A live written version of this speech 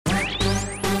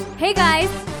Hey guys,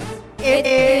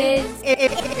 it's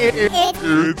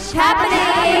happening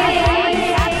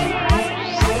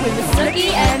with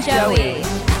Snooki and Joey.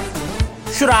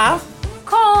 Shura.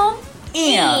 Calm.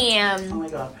 Oh my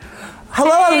god.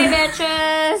 Hello. Hey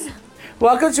bitches.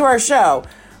 Welcome to our show.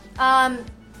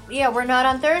 Yeah, we're not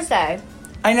on Thursday.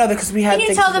 I know that because we had. Can you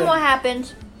things tell to them do. what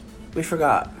happened? We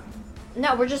forgot.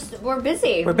 No, we're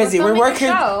busy. We're busy. We're We work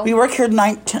filming a here. show. We work here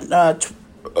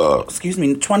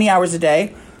 20 hours a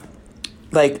day,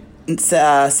 like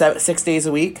 6 days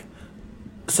a week.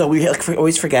 So we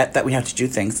always forget that we have to do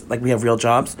things like we have real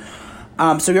jobs.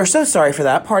 So we are so sorry for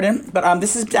that. Pardon, but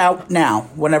this is out now.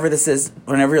 Whenever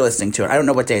you're listening to it, I don't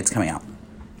know what day it's coming out,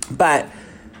 but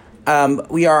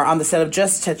we are on the set of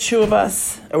Just Tattoo of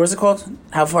Us. Or what's it called?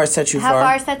 How Far Is Tattoo Far? How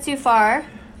far is that too far?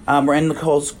 We're in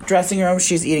Nicole's dressing room.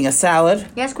 She's eating a salad.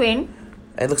 Yes, queen.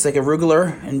 It looks like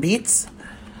arugula and beets.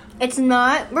 It's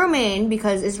not romaine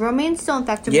because is romaine still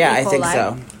infected Yeah, with E. I think coli?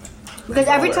 so. Because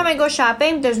every time I go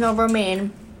shopping, there's no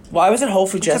romaine. Well, I was at Whole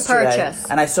Foods yesterday, purchase.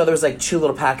 and I saw there was like 2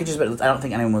 little packages, but I don't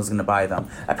think anyone was going to buy them.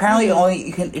 Apparently,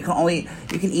 you can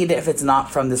eat it if it's not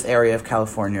from this area of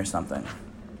California or something.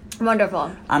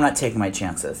 Wonderful. I'm not taking my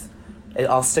chances.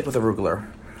 I'll stick with arugula.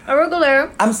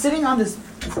 Arugula. I'm sitting on this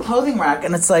clothing rack,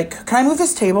 and it's like, can I move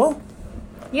this table?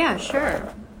 Yeah,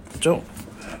 sure. Joe.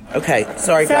 Okay,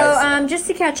 sorry guys. So, just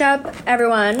to catch up,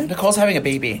 everyone. Nicole's having a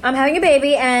baby. I'm having a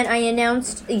baby, and I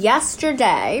announced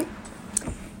yesterday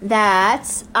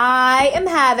that I am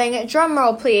having, drum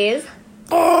roll please,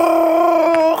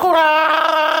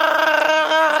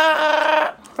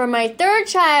 for my third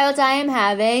child, I am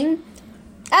having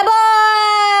a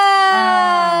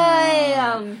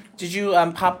boy! Did you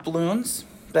pop balloons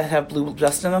that have blue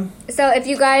dust in them? So if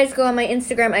you guys go on my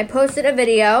Instagram, I posted a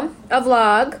video, a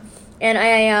vlog, and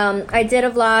I did a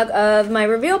vlog of my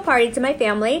reveal party to my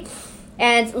family.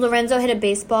 And Lorenzo hit a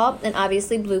baseball, and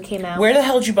obviously blue came out. Where the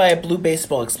hell did you buy a blue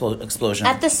baseball explosion?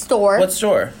 At the store. What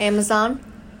store? Amazon.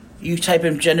 You type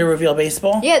in gender reveal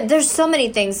baseball? Yeah, there's so many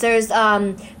things. There's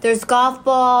golf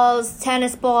balls,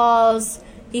 tennis balls.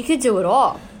 You could do it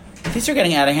all. These are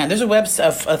getting out of hand. There's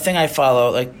a thing I follow,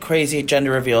 like crazy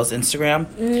gender reveals Instagram,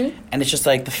 and it's just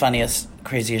like the funniest,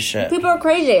 craziest shit. People are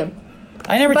crazy.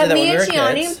 I never did that when we were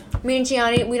kids. Me and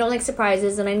Gianni, we don't like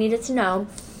surprises, and I needed to know.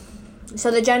 So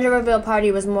the gender reveal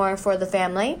party was more for the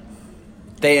family.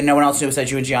 No one else knew besides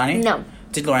you and Gianni? No.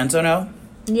 Did Lorenzo know?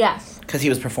 Yes. Because he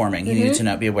was performing. He needed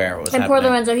to be aware of what was And happening. poor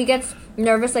Lorenzo, he gets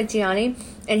nervous like Gianni,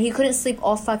 and he couldn't sleep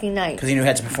all fucking night. Because he knew he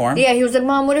had to perform? Yeah, he was like,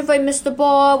 Mom, what if I miss the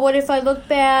ball? What if I look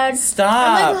bad? Stop.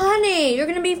 I'm like, honey, you're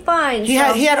going to be fine. He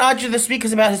had Audrey this week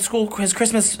because about his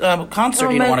Christmas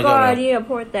concert he didn't want to go to. Oh my God, yeah,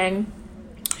 poor thing.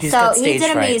 He's got So he stage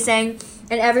did fright. amazing,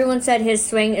 and everyone said his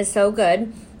swing is so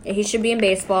good. He should be in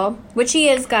baseball, which he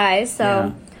is, guys. So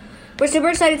Yeah. we're super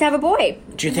excited to have a boy.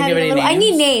 Do you think of any names? I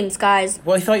need names, guys.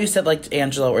 Well, I thought you said like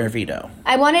Angelo or Vito.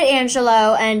 I wanted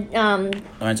Angelo, and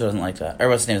Lorenzo doesn't like that. Or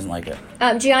what's his name doesn't like it.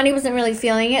 Gianni wasn't really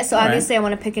feeling it. So All right. obviously, I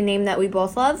want to pick a name that we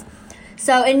both love.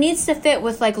 So it needs to fit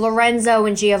with like Lorenzo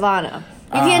and Giovanna.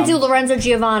 You can't do Lorenzo,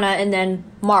 Giovanna, and then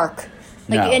Mark.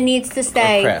 Like No. it needs to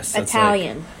stay Or Chris. That's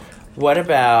Italian. What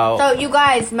about So you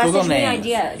guys message Google me names?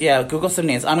 ideas. Yeah, Google some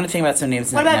names. I'm going to think about some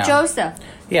names What now. about Joseph?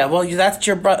 Yeah, well, that's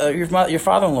your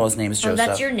father-in-law's name is Oh, Joseph.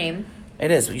 that's your name.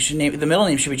 It is. But you should name the middle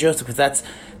name should be Joseph because that's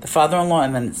the father-in-law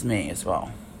and then it's me as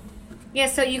well. Yeah,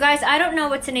 so you guys, I don't know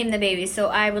what to name the baby, so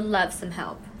I would love some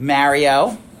help.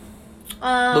 Mario,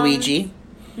 No. Luigi.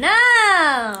 Who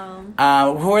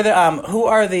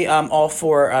are the all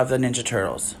 4 of the Ninja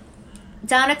Turtles?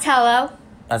 Donatello.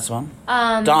 That's one.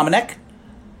 Dominic.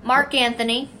 Mark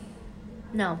Anthony.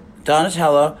 No.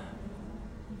 Donatello.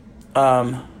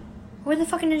 Where the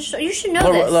fucking Ninja Turtles? You should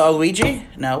know this. Luigi?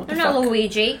 No. What They're the not fuck?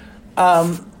 Luigi.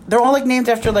 They're all like named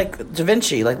after like Da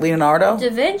Vinci, like Leonardo.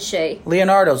 Da Vinci.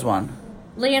 Leonardo's one.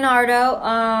 Leonardo.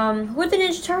 Who are the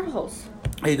Ninja Turtles?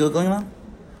 Are you googling them?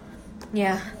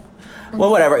 Yeah.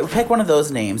 Well, whatever. Pick one of those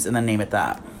names and then name it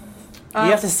that. You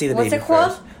have to see the baby What's it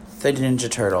called? first. The Ninja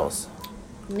Turtles.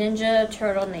 Ninja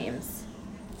Turtle names.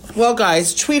 Well,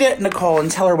 guys, tweet at Nicole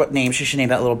and tell her what name she should name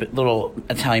that little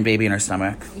Italian baby in her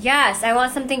stomach. Yes, I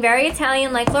want something very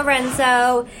Italian like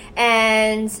Lorenzo.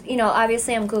 And,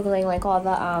 obviously I'm Googling like all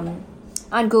the,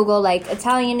 on Google, like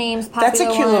Italian names, popular That's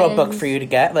a cute little book ones. for you to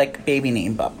get, like baby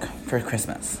name book for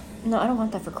Christmas. No, I don't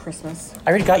want that for Christmas.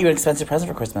 I already got you an expensive present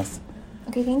for Christmas.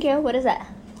 Okay, thank you. What is that?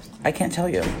 I can't tell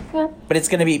you. Yeah. But it's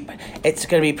gonna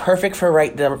be perfect for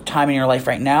the time in your life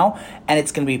right now, and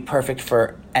it's gonna be perfect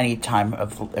for any time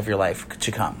of your life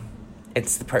to come.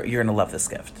 You're gonna love this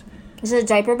gift. Is it a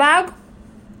diaper bag?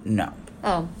 No.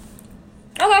 Oh.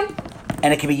 Okay.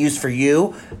 And it can be used for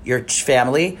you, your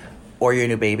family, or your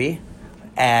new baby,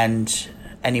 and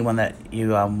anyone that you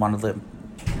want to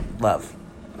love.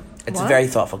 It's a very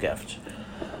thoughtful gift.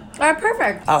 All right,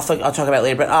 perfect. I'll talk about it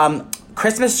later. But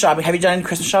Christmas shopping. Have you done any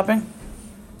Christmas shopping?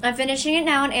 I'm finishing it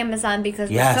now on Amazon because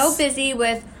we're so busy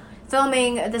with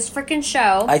filming this freaking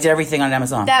show. I did everything on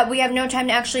Amazon. That we have no time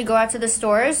to actually go out to the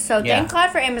stores. So thank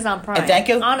God for Amazon Prime. And thank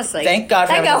you. Honestly. Thank God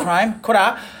for Amazon Prime.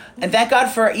 Kora. And thank God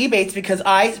for Ebates because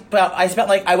I spent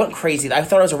I went crazy. I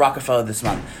thought I was a Rockefeller this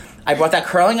month. I bought that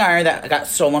curling iron that got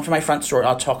stolen from my front store.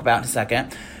 I'll talk about in a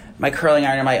second. My curling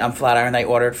iron and my flat iron that I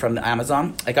ordered from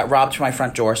Amazon. I got robbed from my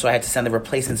front door, so I had to send the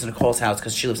replacements to Nicole's house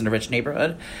because she lives in a rich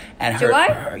neighborhood. And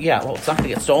yeah, well, it's not going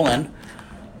to get stolen.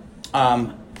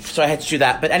 So I had to do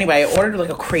that. But anyway, I ordered like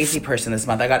a crazy person this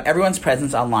month. I got everyone's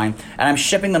presents online, and I'm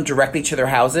shipping them directly to their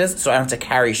houses, so I don't have to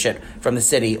carry shit from the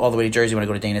city all the way to Jersey when I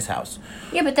go to Dana's house.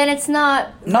 Yeah, but then it's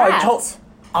not wrapped.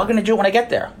 I'm going to do it when I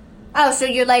get there. Oh, so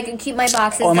you're like, keep my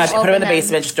boxes. Oh, put them in the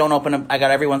basement. Just don't open them. I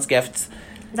got everyone's gifts.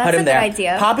 That's put him a there. good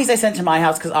idea. Poppy's I sent to my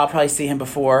house because I'll probably see him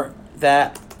before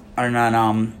that. Or not.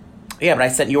 Yeah, but I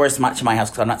sent yours to my house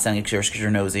because I'm not sending it to yours because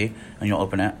you're nosy and you'll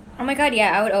open it. Oh my God,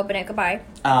 yeah, I would open it. Goodbye.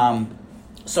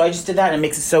 So I just did that and it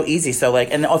makes it so easy. So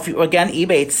and if you, again,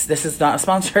 Ebates, this is not a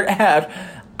sponsored ad.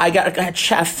 I got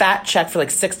a fat check for like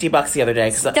 $60 the other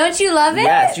day. Don't you love it?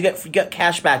 Yes, you get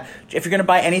cash back. If you're going to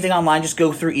buy anything online, just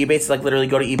go through Ebates. Like literally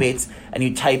go to Ebates and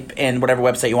you type in whatever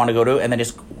website you want to go to and then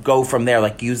just go from there.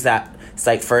 Like use that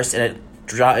site first and it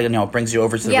brings you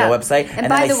over to the real website.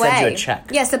 And then they send you a check.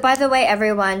 Yeah, so by the way,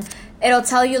 everyone, it'll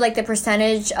tell you like the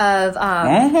percentage of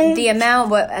the amount,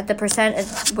 the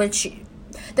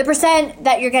percent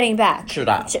that you're getting back for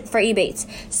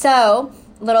Ebates. So,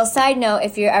 little side note,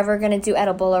 if you're ever going to do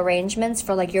edible arrangements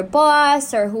for like your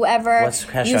boss or whoever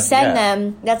you send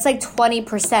them, that's like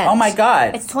 20%. Oh my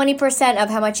God. It's 20% of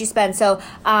how much you spend. So,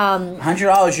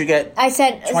 $100 you get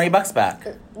 $20 back.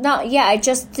 No, yeah, I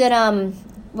just did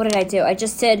what did I do? I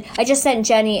just sent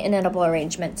Jenny an edible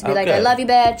arrangement to be like, I love you,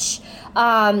 bitch.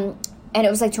 And it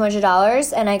was like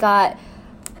 $200 and I got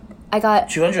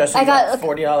 $200. So I got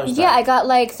 $40 back. Yeah, I got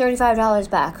like $35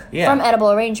 back from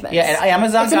edible arrangements. Yeah, and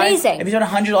Amazon, it's amazing. If you spend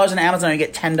 $100 on Amazon, you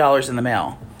get $10 in the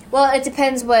mail. Well, it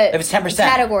depends what if it's 10%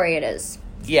 category it is.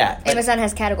 Yeah, Amazon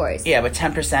has categories. Yeah, but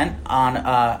 10% on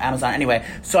Amazon anyway.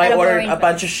 So I ordered a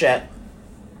bunch of shit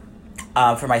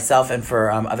for myself and for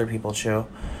other people too.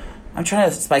 I'm trying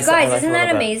to spice up my life a little bit. Guys, isn't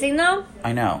that amazing though?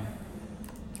 I know.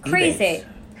 Crazy. Ebates.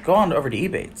 Go on over to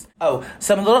Ebates. Oh,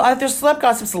 some little there's celeb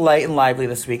gossips light and lively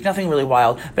this week. Nothing really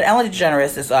wild. But Ellen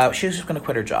DeGeneres is she's just going to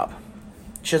quit her job.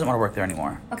 She doesn't want to work there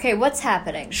anymore. Okay, what's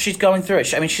happening? She's going through it.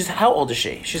 She's how old is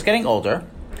she? She's getting older.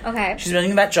 Okay. She's been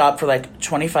doing that job for like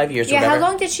 25 years. Yeah. Or whatever. How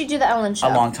long did she do the Ellen show?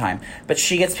 A long time. But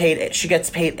she gets paid. She gets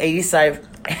paid 87.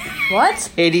 What?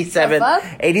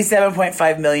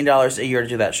 $87.5 million a year to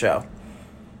do that show.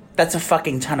 That's a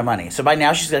fucking ton of money. So by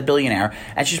now she's a billionaire,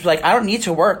 and she's like, I don't need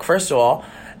to work. First of all,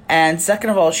 and second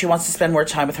of all, she wants to spend more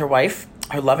time with her wife,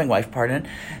 her loving wife, pardon,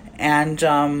 and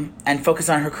focus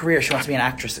on her career. She wants to be an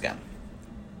actress again.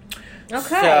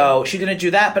 Okay. So she's gonna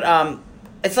do that, but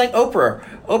it's like Oprah.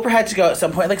 Oprah had to go at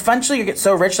some point. Like eventually, you get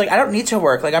so rich. Like I don't need to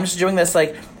work. Like I'm just doing this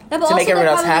like to make everyone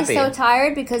else happy. They're probably so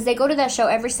tired because they go to that show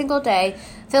every single day,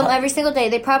 film every single day.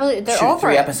 They're shoot over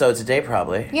 3 it. episodes a day,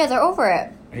 probably. Yeah, they're over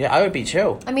it. Yeah, I would be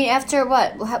too. I mean, after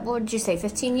what would you say,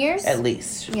 15 years? At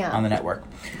least, on the network.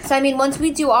 So, I mean, once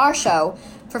we do our show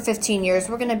for 15 years,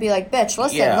 we're going to be like, bitch,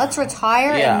 listen, let's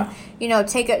retire and,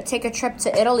 take a trip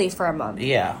to Italy for a month.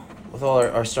 Yeah, with all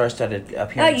our star-studded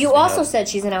appearances. No, you also said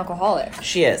she's an alcoholic.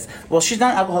 She is. Well, she's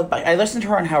not an alcoholic, but I listened to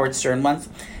her on Howard Stern once,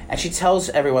 and she tells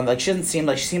everyone, like, she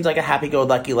seems like a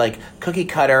happy-go-lucky, like,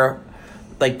 cookie-cutter,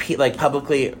 like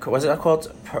publicly, what's it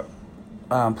called?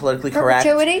 Politically correct.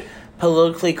 Perpetuity?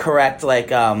 Politically correct, like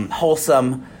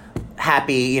wholesome,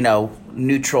 happy,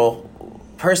 neutral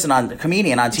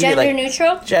comedian on TV. Gender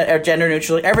neutral? Gender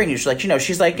neutral, every neutral. Like,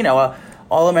 she's like, a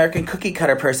all-American cookie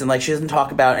cutter person. Like, she doesn't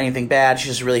talk about anything bad. She's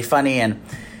just really funny.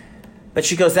 But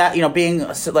she goes that, being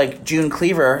like June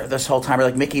Cleaver this whole time, or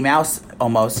like Mickey Mouse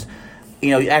almost,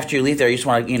 after you leave there, you just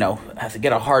want to, have to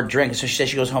get a hard drink. So she says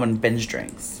she goes home and binge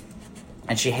drinks.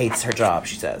 And she hates her job,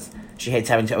 she says. She hates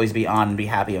having to always be on and be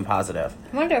happy and positive.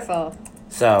 Wonderful.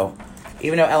 So,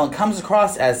 even though Ellen comes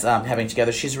across as having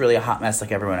together, she's really a hot mess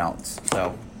like everyone else.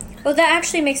 So. Well, that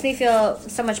actually makes me feel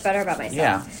so much better about myself.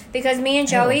 Yeah. Because me and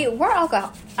Joey, we're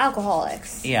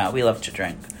alcoholics. Yeah, we love to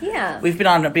drink. Yeah. We've been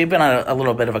on a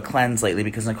little bit of a cleanse lately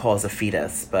because Nicole is a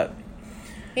fetus, but.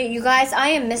 Hey, you guys, I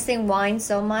am missing wine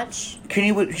so much.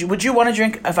 Would you want to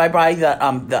drink if I buy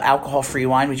the alcohol-free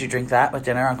wine? Would you drink that with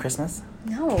dinner on Christmas?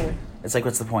 No. It's like,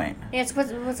 what's the point? Yeah, what's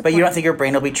the point? But you don't think your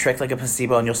brain will be tricked like a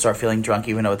placebo and you'll start feeling drunk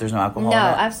even though there's no alcohol No,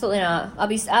 in it? absolutely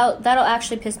not. That'll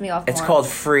actually piss me off It's more. called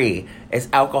free. It's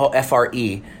alcohol,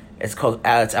 F-R-E. It's called,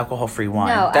 it's alcohol-free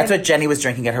wine. No, That's what Jenny was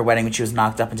drinking at her wedding when she was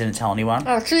knocked up and didn't tell anyone.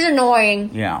 Oh, she's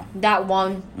annoying. Yeah. That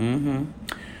one. Mm-hmm.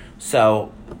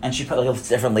 So, and she put like a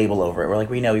different label over it. We're like,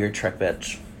 we know you're a trick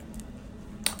bitch.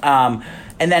 And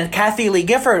then Kathy Lee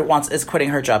Gifford is quitting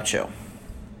her job too.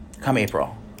 Come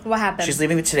April. What happened? She's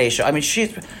leaving the Today Show. I mean, she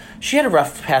had a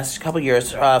rough past couple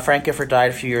years. Frank Gifford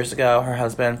died a few years ago, her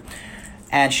husband.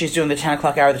 And she's doing the 10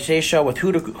 o'clock hour of the Today Show with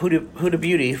Huda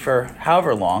Beauty for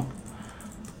however long.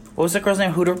 What was that girl's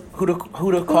name?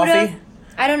 Huda Coffee?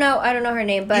 I don't know her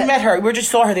name, but... You met her. We just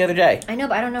saw her the other day. I know,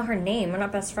 but I don't know her name. We're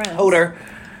not best friends. Hoder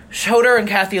and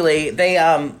Kathy Lee. They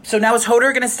so now is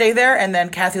Hoder going to stay there and then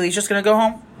Kathy Lee's just going to go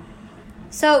home?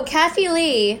 So, Kathy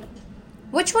Lee...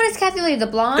 Which one is Kathy Lee? The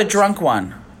blonde? The drunk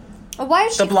one. Why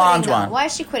is she the blonde quitting, one. Why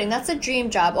is she quitting? That's a dream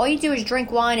job. All you do is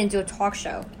drink wine and do a talk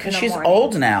show. Because she's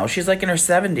old now. She's like in her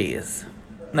 70s.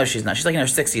 No, she's not. She's like in her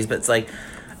 60s. But it's like,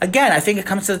 again, I think it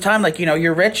comes to the time, like, you know,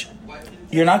 you're rich.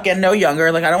 You're not getting no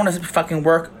younger. Like, I don't want to fucking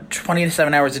work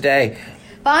 27 hours a day.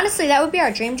 But honestly, that would be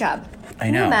our dream job.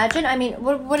 I know. Can you imagine? I mean,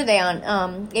 what are they on?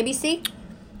 ABC?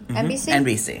 Mm-hmm. NBC?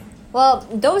 NBC. Well,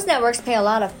 those networks pay a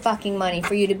lot of fucking money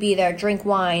for you to be there, drink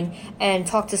wine, and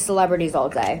talk to celebrities all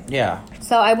day. Yeah.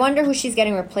 So I wonder who she's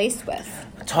getting replaced with.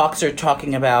 Talks are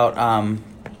talking about,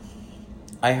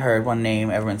 I heard one name,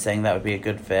 everyone's saying that would be a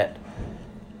good fit.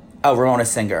 Oh, Ramona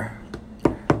Singer.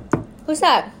 Who's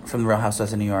that? From the Real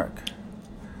Housewives of New York.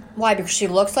 Why? Because she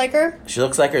looks like her? She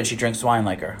looks like her and she drinks wine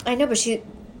like her. I know, but you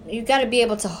got to be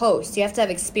able to host. You have to have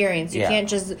experience. You can't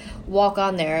just walk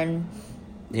on there and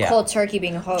cold turkey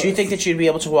being a host. Do you think that you'd be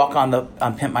able to walk on the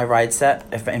Pimp My Ride set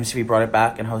if MTV brought it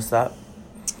back and host that?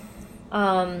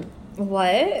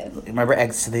 What? Remember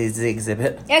the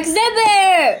exhibit?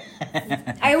 Exhibit!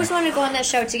 I always wanted to go on that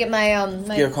show to get my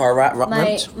your car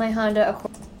ripped? My Honda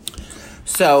Accord.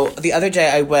 So the other day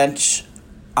I went,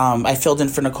 I filled in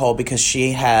for Nicole because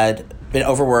she had been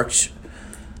overworked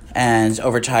and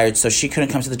overtired, so she couldn't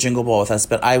come to the Jingle Ball with us.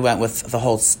 But I went with the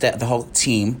whole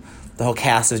team, the whole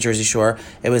cast of Jersey Shore.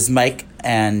 It was Mike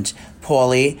and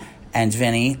Paulie and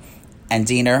Vinny and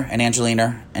Diener and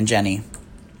Angelina and Jenny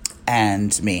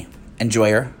and me and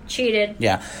Joyer. Cheated.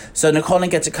 Yeah. So Nicole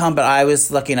didn't get to come, but I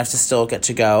was lucky enough to still get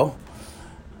to go.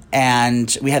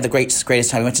 And we had the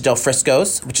greatest time. We went to Del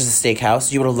Frisco's, which is a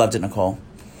steakhouse. You would have loved it, Nicole.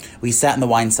 We sat in the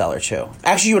wine cellar too.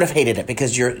 Actually, you would have hated it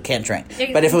because you can't drink.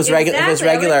 But if it was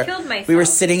regular, we were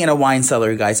sitting in a wine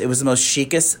cellar, you guys. It was the most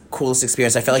chicest, coolest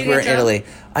experience. I felt like we were in Italy.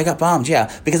 I got bummed,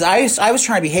 yeah, because I was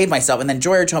trying to behave myself, and then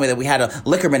Joyer told me that we had a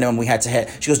liquor minimum we had to hit.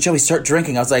 She goes, "Joey, start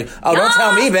drinking." I was like, "Oh, don't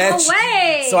tell me, bitch." No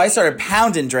way. So I started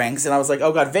pounding drinks, and I was like,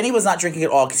 "Oh God." Vinny was not drinking at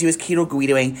all because he was keto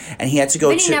guidoing, and he had to go.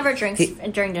 Vinny never drinks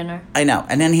during dinner. I know,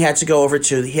 and then he had to go over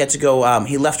to.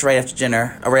 He left right after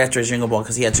dinner, right after his Jingle Ball,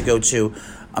 because he had to go to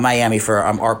Miami for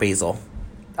Art Basel.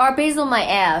 Art Basel, my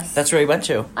ass. That's where he went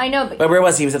to. I know, but where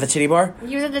was he? He was at the titty bar?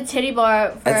 He was at the titty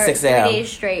bar for at 6 3 a.m. days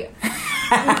straight.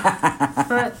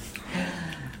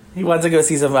 He wanted to go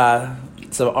see some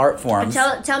art forms.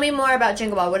 Tell me more about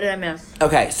Jingle Ball. What did I miss?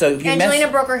 Okay, so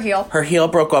Angelina broke her heel. Her heel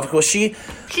broke off. Well, she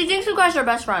thinks you guys are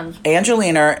best friends.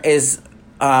 Angelina is.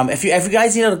 If you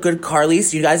guys need a good car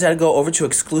lease, you guys got to go over to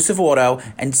Exclusive Auto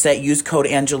and use code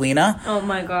Angelina. Oh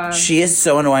my God. She is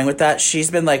so annoying with that.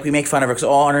 She's been like, we make fun of her because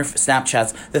all on her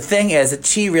Snapchats. The thing is that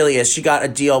she really is. She got a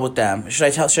deal with them.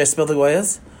 Should I spill the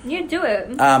Goyas? You do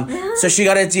it. So she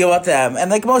got a deal with them. And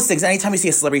like most things, anytime you see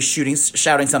a celebrity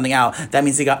shouting something out, that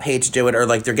means they got paid to do it or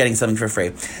like they're getting something for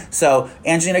free. So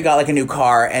Angelina got like a new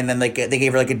car and then like they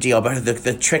gave her like a deal. But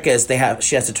the trick is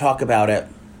she has to talk about it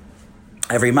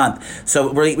every month. So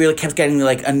we really kept getting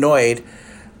like annoyed,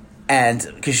 and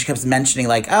because she kept mentioning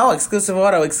like, oh, exclusive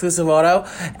auto,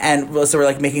 and so we're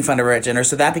like making fun of her at dinner.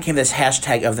 So that became this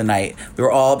hashtag of the night. We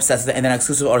were all obsessed with it, and then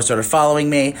Exclusive Auto started following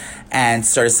me and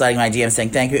started sliding my DM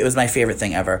saying thank you. It was my favorite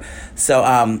thing ever. So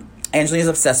Angelina's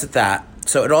obsessed with that.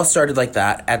 So it all started like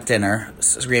that at dinner,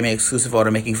 screaming Exclusive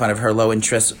Auto, making fun of her low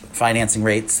interest financing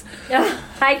rates.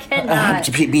 I cannot.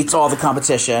 She beats all the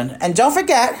competition. And don't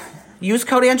forget, use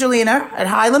code Angelina at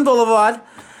Highland Boulevard.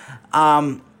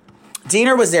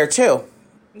 Diener was there too.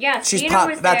 Yeah, she's Diener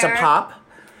was about there. to pop.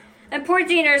 And poor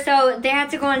Diener, so they had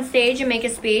to go on stage and make a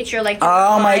speech or like.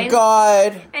 Oh my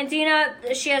God! And Dina,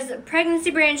 she has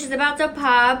pregnancy brain. She's about to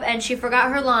pop, and she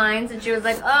forgot her lines, and she was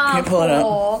like, "Oh, can you pull it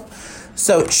up?"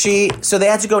 So they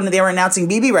had to go. They were announcing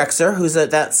BB Rexer, who's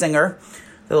that singer,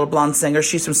 the little blonde singer.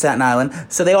 She's from Staten Island.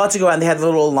 So they all had to go out and they had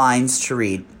little lines to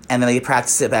read. And then they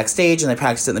practiced it backstage, and they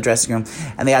practiced it in the dressing room.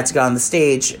 And they had to go on the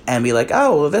stage and be like,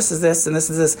 oh, well, this is this, and this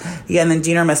is this. Yeah, and then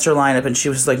Dina missed her lineup, and she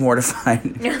was, like, mortified.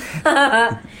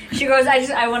 She goes,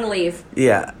 I want to leave.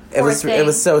 Yeah. It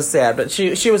was so sad. But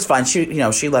she was fine.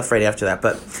 She left right after that.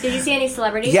 But did you see any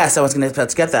celebrities? Yes, I was going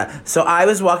to get that. So I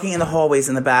was walking in the hallways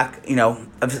in the back,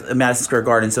 of Madison Square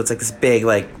Garden. So it's, like, this big,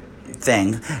 like,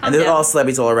 thing. And there's all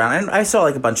celebrities all around. And I saw,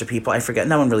 like, a bunch of people. I forget.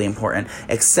 No one really important.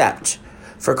 Except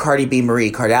for Cardi B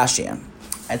Marie Kardashian.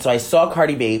 And so I saw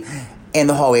Cardi B in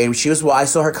the hallway. And I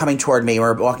saw her coming toward me. We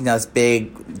were walking down this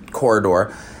big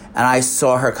corridor. And I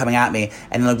saw her coming at me.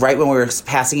 And, like, right when we were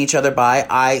passing each other by,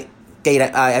 I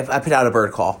put out a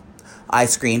bird call. I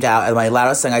screamed out. And my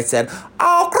loudest thing, I said,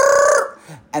 oh,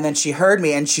 grrr! And then she heard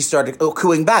me, and she started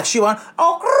cooing back. She went,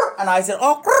 oh, grrr! And I said,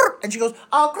 oh, grrr! And she goes,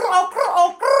 oh, grrr, oh, grrr,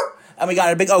 oh, grrr! And we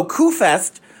got a big, coo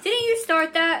fest. Didn't you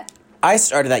start that? I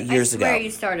started that years ago. I swear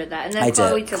you started that. And then I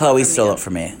Chloe did. Chloe stole it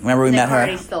from me. Remember we met her?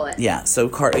 Cardi stole it. Yeah, so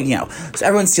so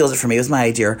everyone steals it from me. It was my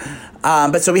idea.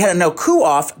 But so we had a no coo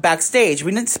off backstage.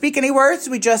 We didn't speak any words.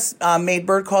 We just made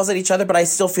bird calls at each other. But I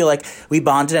still feel like we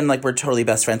bonded and like we're totally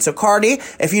best friends. So Cardi,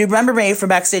 if you remember me from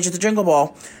backstage at the Jingle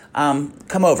Ball,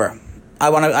 come over.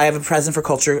 I have a present for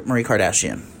Culture Marie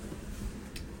Kardashian.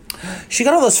 She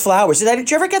got all those flowers. Did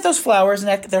you ever get those flowers?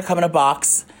 And they're come in a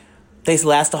box. They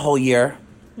last a whole year.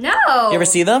 No. You ever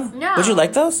see them? No. Would you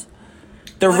like those?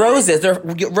 They're roses. They're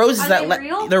roses Are they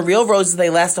real? They're real roses. They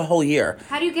last a whole year.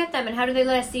 How do you get them, and how do they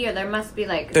last a year? There must be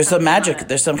like there's some magic.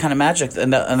 There's some kind of magic in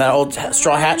that old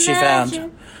straw hat she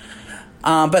found.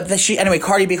 Anyway,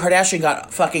 Cardi B Kardashian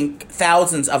got fucking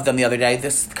thousands of them the other day.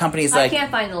 This company's like I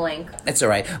can't find the link. It's all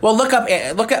right. Well, look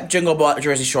up Jingle Ball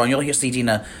Jersey Shore, and you'll see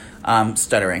Dina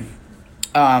stuttering.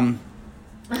 Sorry,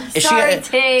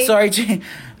 T. Sorry, T.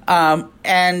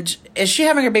 And is she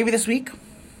having her baby this week?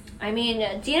 I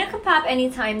mean, Dina can pop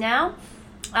anytime now,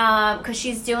 because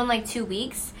she's doing like 2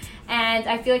 weeks, and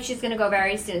I feel like she's gonna go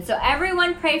very soon. So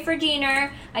everyone pray for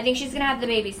Dina. I think she's gonna have the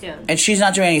baby soon. And she's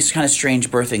not doing any kind of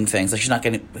strange birthing things. Like she's not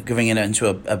giving it into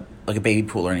a baby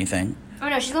pool or anything. Oh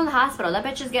no, she's going to the hospital. That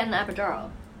bitch is getting the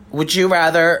epidural. Would you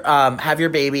rather have your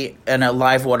baby in a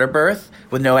live water birth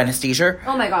with no anesthesia?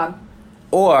 Oh my god.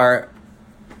 Or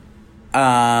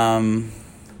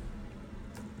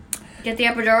get the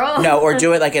epidural? No, or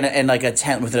do it like in like a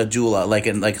tent with a doula, like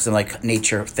in like some like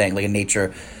nature thing, like a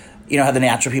nature. You know how the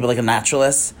natural people like a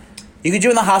naturalist. You could do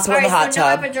it in the hospital in the hot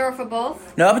tub. No epidural for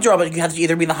both? No epidural, but you have to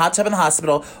either be in the hot tub in the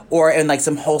hospital or in like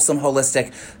some wholesome,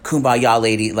 holistic kumbaya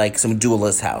lady, like some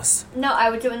doula's house. No, I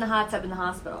would do it in the hot tub in the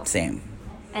hospital. Same.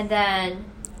 And then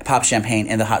pop champagne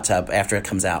in the hot tub after it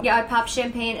comes out. Yeah, I'd pop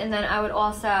champagne, and then I would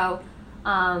also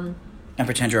and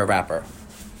pretend you're a rapper.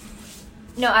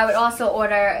 No, I would also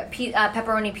order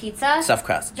pepperoni pizza. Stuffed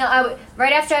crust. No,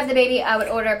 right after I have the baby, I would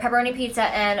order pepperoni pizza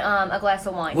and a glass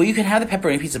of wine. Well, you can have the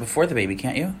pepperoni pizza before the baby,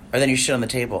 can't you? Or then you shit on the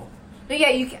table. No,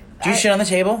 yeah, you can. Do you shit on the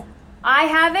table? I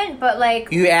haven't, but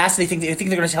like... You asked, you think they're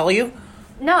going to tell you?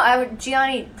 No, I would...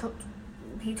 Gianni,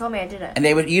 he told me I did it.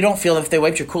 And you don't feel, if they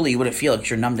wiped your coolie, you wouldn't feel it because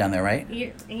you're numb down there, right?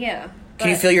 Yeah. Can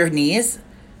you feel your knees?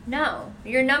 No.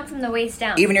 You're numb from the waist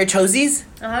down. Even your toesies?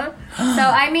 Uh-huh. So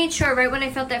I made sure right when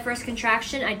I felt that first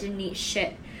contraction, I didn't eat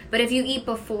shit. But if you eat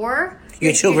before, you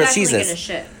had 2 grilled cheeses. Gonna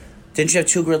shit. Didn't you have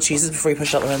 2 grilled cheeses before you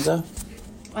pushed out Lorenzo?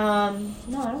 No,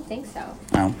 I don't think so.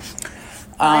 No.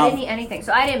 I didn't eat anything,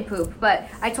 so I didn't poop. But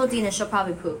I told Dina she'll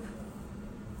probably poop.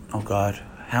 Oh God,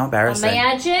 how embarrassing!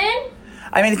 Imagine.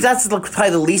 I mean, that's probably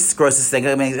the least grossest thing.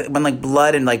 I mean, when like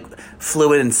blood and like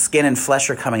fluid and skin and flesh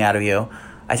are coming out of you,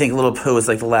 I think a little poo is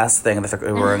like the last thing that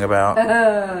they're worrying about.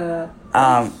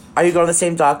 Are you going to the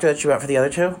same doctor that you went for the other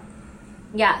 2?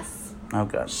 Yes. Oh,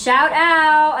 good. Shout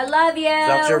out. I love you.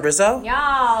 Dr. Rizzo?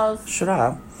 Y'all. Shut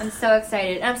up. I'm so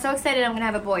excited. I'm so excited I'm going to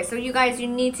have a boy. So you guys, you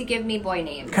need to give me boy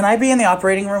names. Can I be in the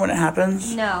operating room when it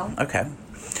happens? No. Okay.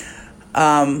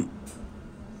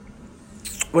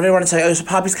 What did I want to tell you? Oh, so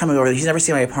Poppy's coming over. He's never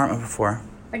seen my apartment before.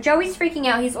 Joey's freaking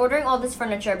out. He's ordering all this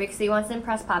furniture because he wants to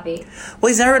impress Poppy. Well,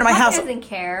 he's never been to my house. He doesn't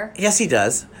care. Yes, he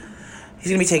does. He's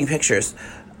going to be taking pictures.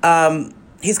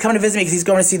 He's coming to visit me because he's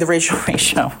going to see the Rachel Ray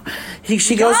show. He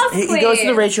goes to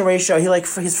the Rachel Ray show. He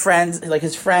his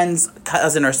friend's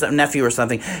cousin or nephew or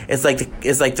something is like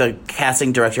the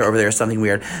casting director over there or something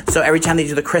weird. So every time they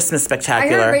do the Christmas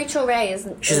spectacular, I heard Rachel Ray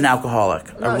she's an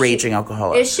alcoholic, a raging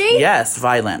alcoholic. Is she? Yes,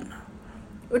 violent.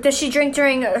 Does she drink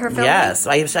during her filming? Yes,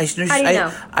 I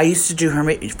used to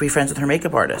do be friends with her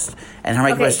makeup artist, and her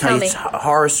makeup artist tell you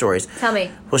horror stories. Tell me.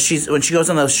 Well, when she goes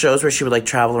on those shows where she would like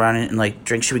travel around and like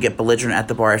drink, she would get belligerent at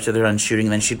the bar after they're done shooting,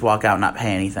 and then she'd walk out and not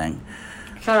pay anything.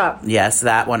 Shut up. Yes,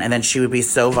 that one, and then she would be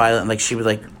so violent, like she would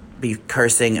like be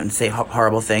cursing and say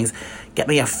horrible things. get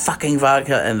me a fucking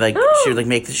vodka, and like she would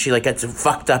like she like gets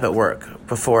fucked up at work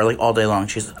before like all day long.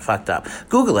 She's fucked up.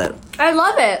 Google it. I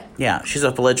love it. Yeah, she's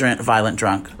a belligerent, violent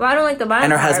drunk. Well, I don't like the violent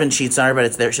And her part. husband cheats on her, but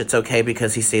it's okay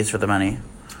because he stays for the money.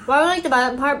 Well, I don't like the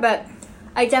violent part, but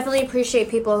I definitely appreciate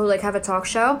people who like have a talk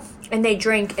show and they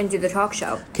drink and do the talk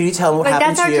show. Can you tell me what Like,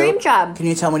 happened that's to you? our dream job. Can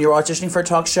you tell when you were auditioning for a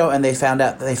talk show and they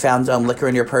found liquor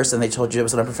in your purse and they told you it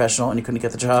was unprofessional and you couldn't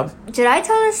get the job? Did I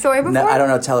tell this story before? No, I don't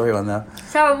know. Tell everyone though.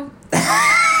 So,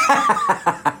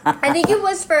 I think it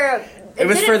was for... It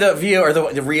was for the View or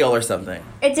the Reel or something.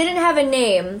 It didn't have a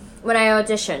name when I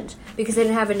auditioned because it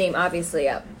didn't have a name, obviously,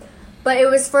 yet. But it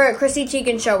was for a Chrissy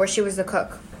Teigen show where she was the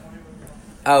cook.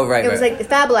 Oh, right, It was like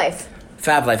Fab Life.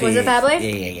 Fab Life. Was it Fab Life?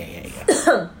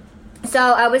 Yeah. So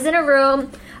I was in a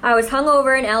room. I was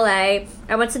hungover in LA.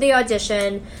 I went to the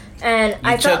audition, and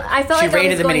I felt she like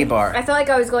raided the minibar. I felt like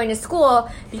I was going to school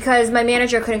because my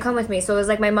manager couldn't come with me. So it was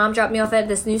like my mom dropped me off at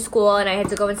this new school, and I had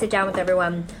to go and sit down with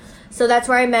everyone. So that's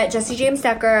where I met Jesse James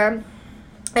Decker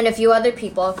and a few other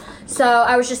people. So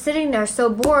I was just sitting there so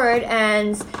bored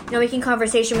and making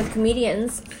conversation with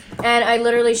comedians, and I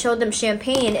literally showed them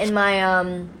champagne in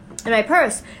my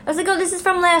purse. I was like, "Oh, this is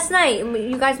from last night.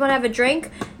 You guys want to have a drink?"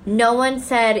 No one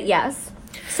said yes.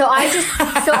 So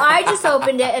I just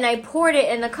opened it and I poured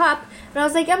it in the cup, and I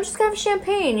was like, "I'm just gonna have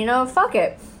champagne, fuck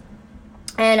it."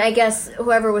 And I guess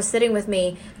whoever was sitting with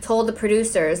me told the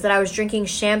producers that I was drinking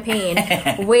champagne,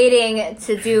 waiting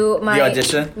to do my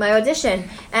audition.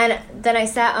 And then I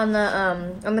sat on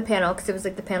the panel because it was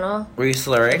like the panel. Were you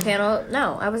slurring?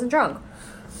 No, I wasn't drunk.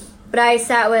 But I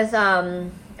sat with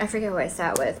I forget who I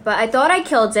sat with, but I thought I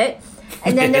killed it.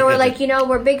 And then they were like,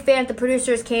 we're big fans. The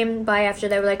producers came by after.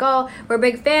 They were like, "Oh, we're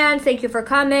big fans. Thank you for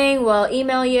coming. We'll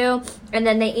email you." And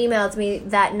then they emailed me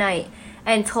that night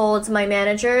and told my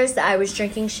managers that I was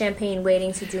drinking champagne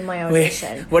waiting to do my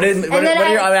audition. Wait, what did your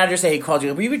manager say? He called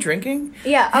you. Were you drinking?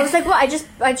 Yeah, I was like, well,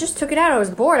 I just took it out. I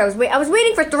was bored. I was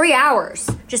waiting for 3 hours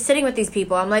just sitting with these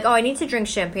people. I'm like, oh, I need to drink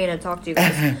champagne and talk to you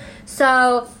guys.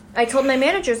 So I told my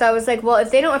managers, I was like, well,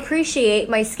 if they don't appreciate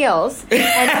my skills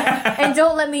and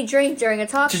don't let me drink during a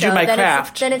talk show,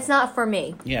 then it's not for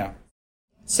me. Yeah.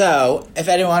 So if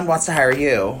anyone wants to hire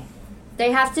you,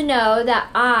 they have to know that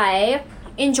I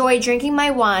enjoy drinking my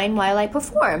wine while I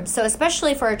perform. So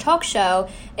especially for a talk show,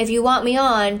 if you want me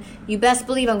on, you best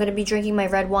believe I'm going to be drinking my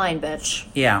red wine, bitch.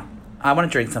 Yeah. I want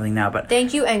to drink something now, but...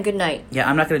 Thank you and good night. Yeah,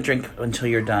 I'm not going to drink until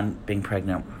you're done being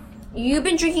pregnant. You've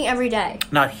been drinking every day.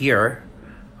 Not here.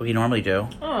 What you normally do.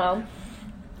 Oh.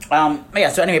 Yeah,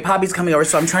 so anyway, Poppy's coming over,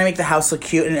 so I'm trying to make the house look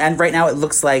cute, and right now it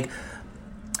looks like...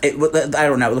 I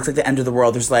don't know, it looks like the end of the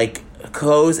world. There's, like,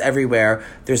 clothes everywhere.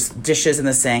 There's dishes in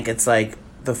the sink. It's, like...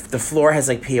 The floor has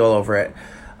like pee all over it,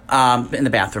 in the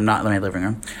bathroom, not in my living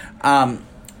room.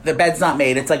 The bed's not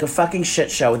made. It's like a fucking shit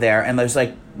show there. And there's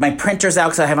like my printer's out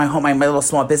because I have my little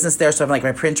small business there. So I have like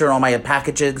my printer and all my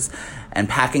packages and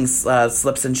packing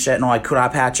slips and shit and all my Kura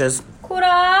patches.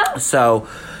 Kura. So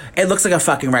it looks like a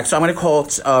fucking wreck. So I'm gonna call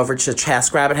over to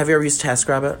TaskRabbit. Have you ever used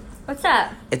TaskRabbit? What's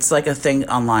that? It's like a thing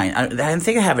online. I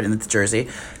think I have it in Jersey.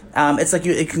 It's like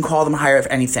you can call them, hire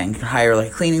anything. You can hire like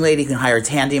a cleaning lady. You can hire a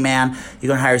handyman. You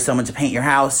can hire someone to paint your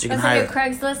house. You can hire like a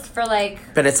Craigslist for like.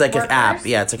 But it's like workers? an app.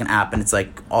 Yeah, it's like an app, and it's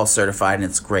like all certified, and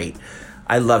it's great.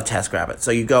 I love TaskRabbit.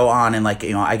 So you go on and like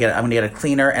I'm gonna get a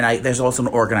cleaner, and there's also an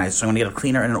organizer. So I'm gonna get a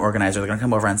cleaner and an organizer. They're gonna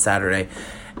come over on Saturday,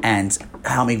 and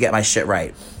help me get my shit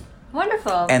right.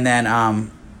 Wonderful. And then I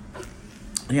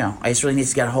just really need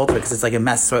to get a hold of it because it's like a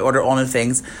mess. So I ordered all new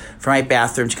things for my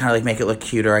bathroom to kind of like make it look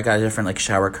cuter. I got a different like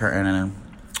shower curtain and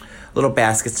little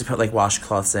baskets to put like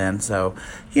washcloths in. So,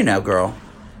 girl,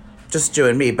 just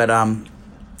doing me. But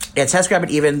TaskRabbit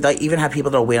even have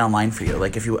people that'll wait online for you.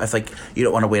 Like if you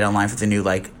don't want to wait online for the new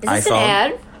like Is iPhone. this an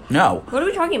ad? No. What are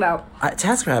we talking about?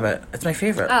 TaskRabbit. It's my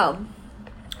favorite. Oh.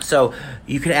 So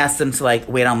you can ask them to like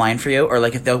wait online for you, or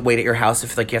like if they'll wait at your house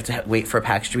if like you have to wait for a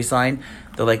package to be signed,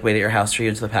 they'll like wait at your house for you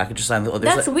until the package is signed.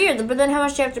 That's weird, but then how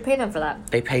much do you have to pay them for that?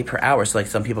 They pay per hour, so like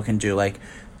some people can do like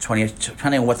 20,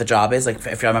 depending on what the job is. Like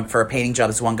if I'm for a painting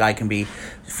job, this one guy can be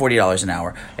 $40 an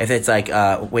hour. If it's like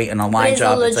an online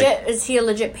job, is he a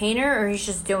legit painter or he's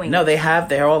just doing? No,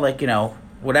 they're all like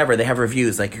whatever. They have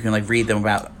reviews, like you can like read them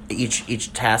about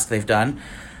each task they've done.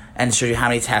 And show you how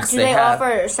many tasks they have. Do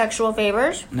they offer sexual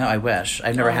favors? No, I wish.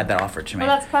 I've never had that offered to me.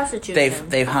 Well, that's prostitution.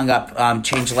 They've hung up,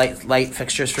 changed light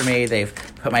fixtures for me. They've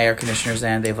put my air conditioners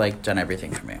in. They've like done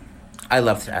everything for me. I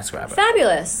love TaskRabbit.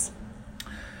 Fabulous.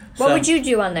 What would you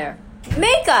do on there?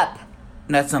 Makeup.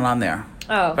 That's not on there.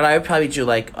 Oh. But I would probably do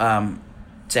like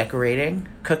decorating,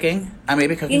 cooking.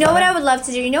 Maybe cooking. You know what I would love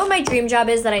to do? You know what my dream job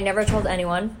is that I never told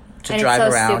anyone? To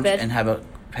drive around and have a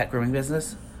pet grooming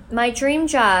business. my dream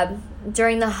job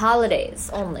during the holidays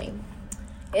only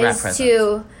Wrap is presents.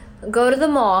 to go to the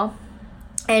mall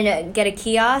and get a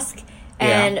kiosk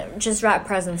and just wrap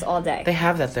presents all day. They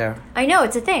have that there. I know,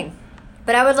 it's a thing.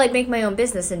 But I would like make my own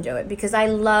business and do it because I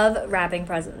love wrapping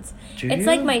presents. It's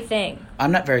like my thing.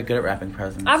 I'm not very good at wrapping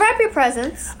presents. I'll wrap your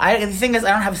presents. The thing is, I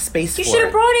don't have space You for should have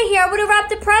it. brought it here. I would have wrapped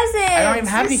the presents. I don't even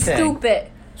have You're anything.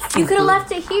 Stupid. You could have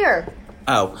left it here.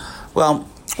 Oh, well,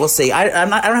 we'll see. I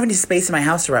don't have any space in my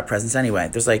house to wrap presents anyway.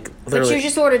 There's like But literally. you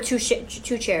just ordered two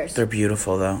chairs. They're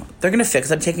beautiful though. They're gonna fix.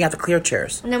 I'm taking out the clear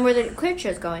chairs. And then where the clear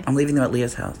chairs going? I'm leaving them at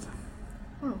Leah's house.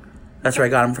 Oh. That's where I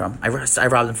got them from. I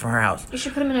robbed them from her house. You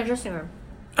should put them in a dressing room.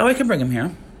 Oh, I can bring them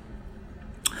here.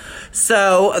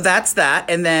 So that's that.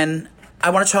 And then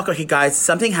I want to talk with you guys.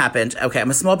 Something happened. Okay,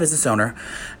 I'm a small business owner,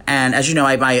 and as you know,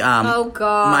 Oh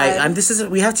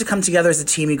God. we have to come together as a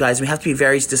team, you guys. We have to be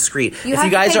very discreet. You have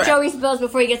to pay Joey's bills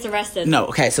before he gets arrested. No,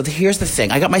 okay, so here's the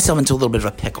thing. I got myself into a little bit of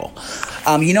a pickle.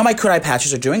 You know my Kudai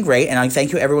patches are doing great, and I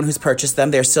thank you everyone who's purchased them.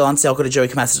 They're still on sale. Go to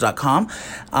joeycamasta.com,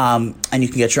 and you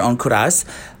can get your own Kudais.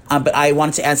 But I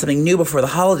wanted to add something new before the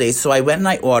holidays, so I went and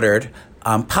I ordered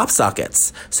pop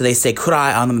sockets. So they say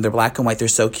Kudai on them. They're black and white. They're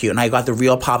so cute. And I got the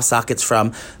real pop sockets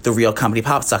from the real company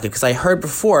Pop Socket because I heard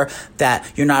before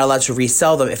that you're not allowed to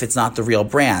resell them if it's not the real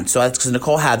brand. So that's because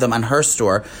Nicole had them on her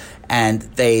store, and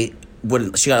they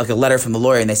wouldn't. She got like a letter from the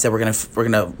lawyer, and they said we're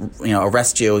gonna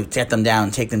arrest you, take them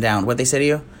down. What'd they say to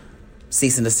you?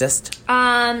 Cease and desist.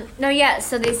 No, yeah.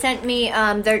 So they sent me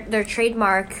their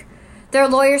trademark. Their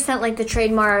lawyer sent like the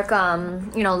trademark,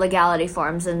 legality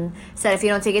forms and said if you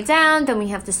don't take it down, then we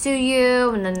have to sue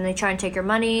you, and then they try and take your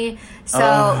money. So,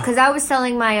 because I was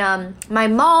selling my my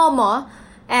mama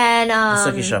and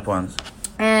Suki Shop ones.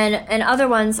 and other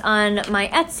ones on my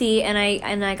Etsy, and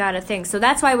I got a thing. So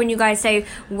that's why when you guys say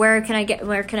where can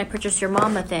I purchase your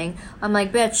mama thing, I'm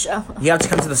like, bitch. You have to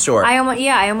come to the store. I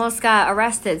almost got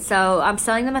arrested. So I'm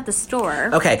selling them at the store.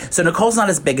 Okay, so Nicole's not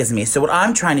as big as me. So what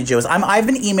I'm trying to do is I've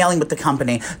been emailing with the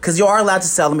company because you are allowed to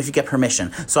sell them if you get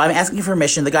permission. So I'm asking for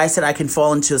permission. The guy said I can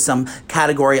fall into some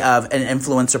category of an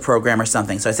influencer program or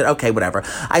something. So I said, okay, whatever.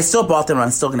 I still bought them, and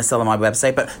I'm still going to sell them on my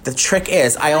website. But the trick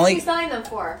is, How much are you selling them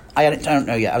for? I don't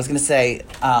know yet. I was going to say,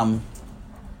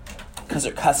 because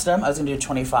they're custom, I was going to do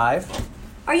 25.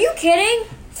 Are you kidding?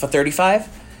 For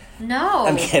 35? No.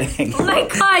 I'm kidding. Oh my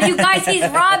God, you guys, he's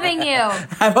robbing you.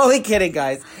 I'm only kidding,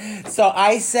 guys. So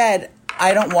I said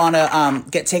I don't want to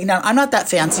get taken down. I'm not that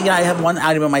fancy. I have one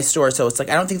item in my store, so it's like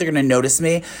I don't think they're going to notice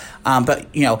me. But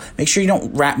make sure you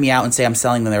don't rat me out and say I'm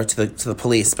selling them there to the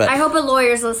police. But I hope a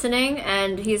lawyer's listening,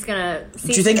 and he's gonna.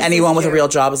 Do you think anyone with a real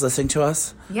job is listening to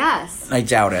us? Yes. I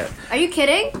doubt it. Are you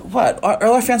kidding? What?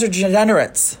 All our fans are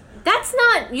degenerates. That's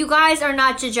not. You guys are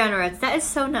not degenerates. That is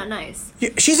so not nice.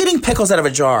 She's eating pickles out of a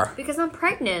jar. Because I'm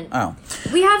pregnant. Oh.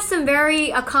 We have some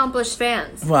very accomplished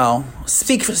fans. Well,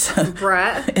 speak for...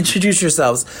 Brett. Introduce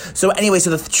yourselves. So anyway, so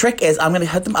the trick is I'm going to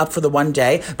hit them up for the one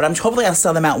day, but hopefully I'll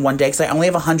sell them out in one day because I only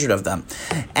have 100 of them.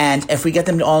 And if we get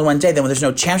them all in one day, then there's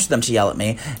no chance for them to yell at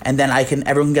me. And then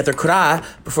everyone can get their kura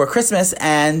before Christmas,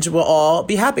 and we'll all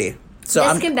be happy. So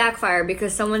This can backfire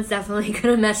because someone's definitely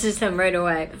going to message them right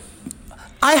away.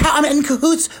 I'm in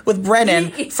cahoots with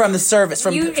Brennan from the service,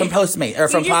 from Postmate, or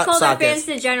from Pop Sockets. You just called our fans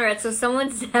degenerates, so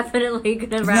someone's definitely going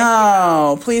to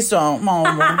No, please don't.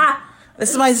 Mom.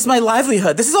 This is my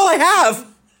livelihood. This is all I have.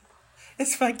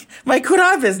 It's my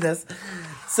kura business.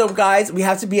 So guys, we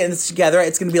have to be in this together.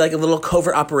 It's going to be like a little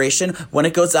covert operation. When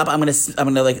it goes up, I'm going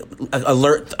to like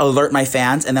alert my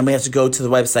fans, and then we have to go to the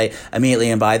website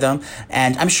immediately and buy them.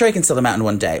 And I'm sure I can sell them out in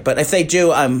one day. But if they do,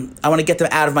 I want to get them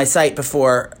out of my site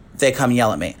before they come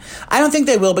yell at me. I don't think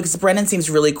they will because Brennan seems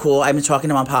really cool. I've been talking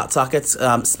to him on Pop Sockets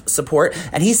support,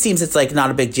 and he seems it's like not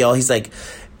a big deal. He's like,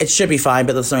 it should be fine,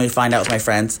 but let's only find out with my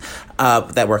friends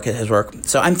that work at his work.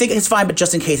 So I'm thinking it's fine, but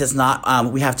just in case it's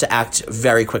not, we have to act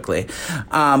very quickly.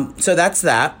 So that's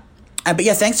that. But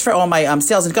yeah, thanks for all my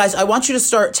sales. And guys, I want you to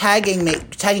start tagging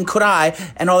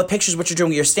Kudai and all the pictures what you're doing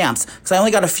with your stamps. Because I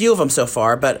only got a few of them so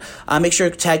far, but make sure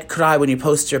to tag Kudai when you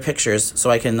post your pictures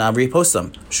so I can repost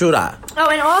them. Shura. Oh,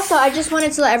 and also, I just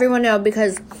wanted to let everyone know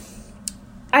because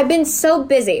I've been so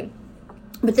busy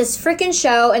with this freaking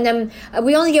show, and then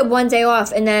we only get one day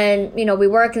off, and then, we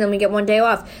work, and then we get one day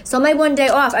off. So my one day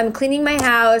off, I'm cleaning my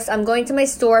house, I'm going to my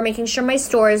store, making sure my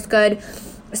store is good.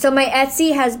 So my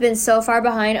Etsy has been so far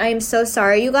behind. I am so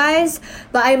sorry, you guys.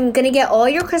 But I'm going to get all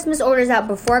your Christmas orders out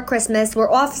before Christmas.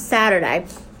 We're off Saturday.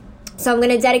 So I'm going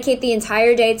to dedicate the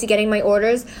entire day to getting my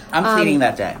orders. I'm cleaning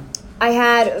that day. I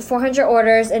had 400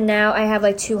 orders, and now I have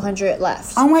like 200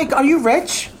 left. Oh my God, are you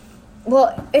rich?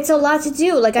 Well, it's a lot to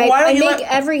do. Like, I make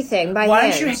everything by hand. Why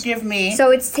don't you give me...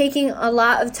 So it's taking a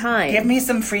lot of time. Give me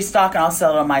some free stock and I'll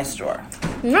sell it on my store.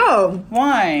 No.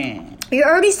 Why? You're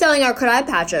already selling our Kodai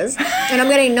patches, and I'm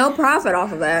getting no profit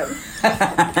off of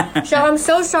it. So I'm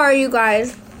so sorry, you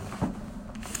guys.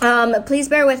 Please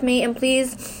bear with me, and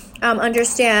please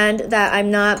understand that I'm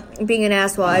not being an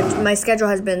asshole. My schedule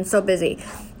has been so busy.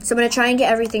 So I'm going to try and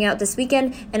get everything out this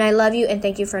weekend, and I love you, and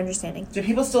thank you for understanding. Do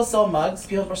people still sell mugs?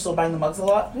 People are still buying the mugs a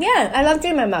lot? Yeah, I love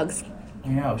doing my mugs. I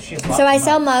know, she has So I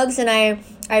sell mugs, and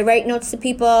I write notes to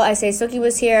people. I say Suki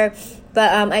was here,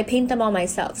 but I paint them all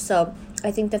myself, so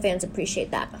I think the fans appreciate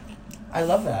that. I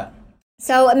love that.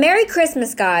 So Merry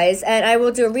Christmas, guys, and I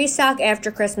will do a restock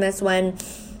after Christmas when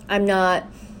I'm not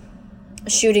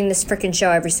shooting this freaking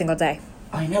show every single day.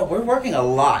 I know, we're working a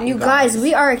lot. You guys,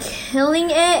 we are killing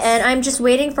it, and I'm just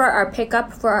waiting for our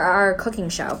pickup for our cooking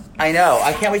show. I know.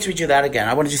 I can't wait to do that again.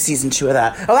 I want to do season 2 of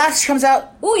that. Oh, that comes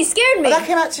out. Ooh, you scared me. Oh, that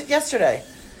came out yesterday.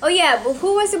 Oh, yeah. Well,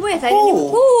 who was it with?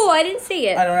 I didn't see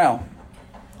it. I don't know.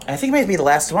 I think it might be the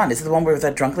last one. Is it the one with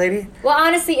that drunk lady? Well,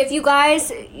 honestly, if you guys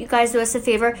do us a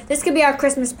favor, this could be our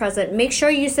Christmas present. Make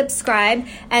sure you subscribe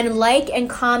and like and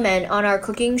comment on our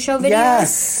cooking show videos.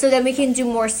 Yes. So that we can do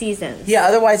more seasons. Yeah,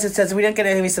 otherwise it says we didn't get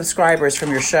any subscribers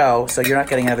from your show, so you're not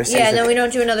getting another season. Yeah, no, we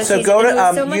don't do another so season. So go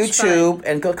to so YouTube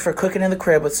and look for Cooking in the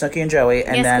Crib with Snooki and Joey,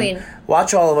 and yes, then Queen.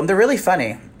 Watch all of them. They're really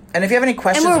funny. And if you have any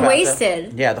questions and we're about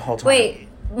wasted. Yeah, the whole time. Wait.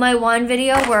 My one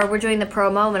video where we're doing the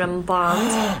promo when I'm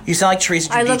bombed. You sound like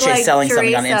Teresa I look Giudice like selling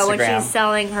Teresa something on Instagram. when she's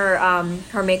selling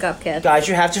her makeup kit. Guys,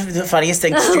 you have to do the funniest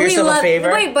thing. Do yourself a favor.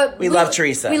 Wait, but we love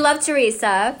Teresa. We love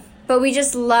Teresa, but we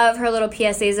just love her little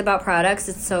PSAs about products.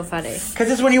 It's so funny. Because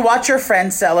it's when you watch your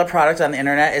friends sell a product on the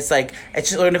internet, it's like, it's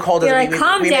just Nicole doesn't. Like,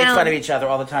 we make fun of each other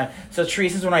all the time. So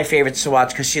Teresa's one of my favorites to watch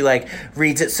because she like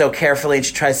reads it so carefully and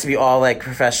she tries to be all like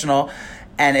professional,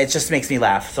 and it just makes me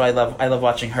laugh. So I love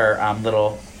watching her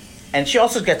little. And she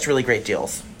also gets really great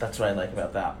deals. That's what I like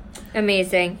about that.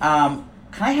 Amazing. Can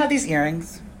I have these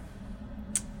earrings?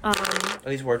 Are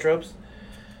these wardrobes?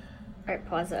 All right,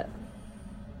 pause it.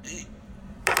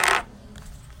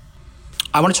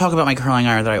 I want to talk about my curling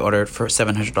iron that I ordered for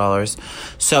 $700.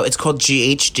 So it's called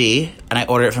GHD, and I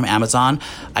ordered it from Amazon.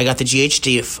 I got the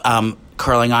GHD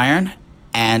curling iron,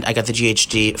 and I got the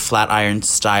GHD flat iron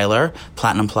styler,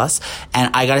 Platinum Plus.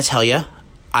 And I got to tell you,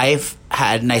 I've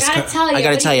had nice. I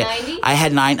gotta tell you, I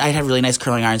had really nice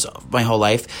curling irons my whole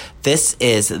life. This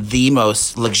is the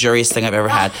most luxurious thing I've ever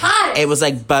had. It was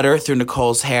like butter through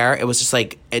Nicole's hair. It was just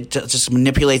like it just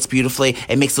manipulates beautifully.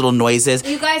 It makes little noises.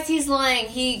 You guys, he's lying.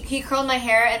 He curled my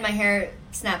hair and my hair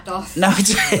snapped off. No, it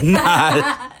did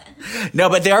not. No,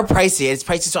 but they are pricey. It's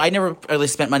pricey, so I never really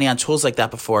spent money on tools like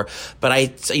that before. But I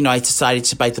decided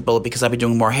to bite the bullet because I've been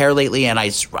doing more hair lately, and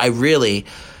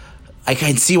I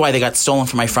can see why they got stolen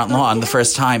from my front lawn the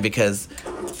first time because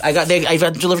I got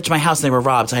delivered to my house and they were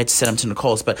robbed. So I had to send them to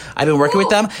Nicole's. But I've been working with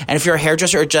them. And if you're a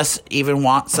hairdresser or just even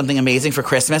want something amazing for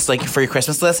Christmas, like for your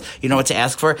Christmas list, you know what to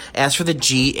ask for? Ask for the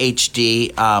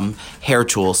GHD hair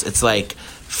tools. It's like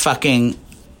fucking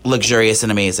luxurious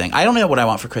and amazing. I don't know what I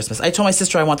want for Christmas. I told my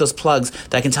sister I want those plugs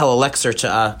that I can tell Alexa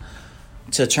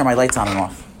to turn my lights on and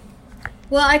off.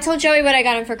 Well, I told Joey what I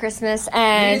got him for Christmas,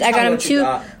 and I got him two.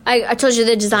 I told you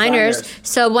the designers.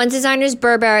 So one designer is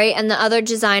Burberry, and the other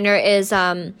designer is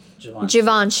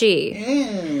Givenchy.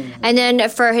 And then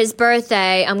for his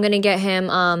birthday, I'm gonna get him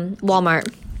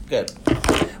Walmart. Good.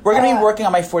 We're gonna be working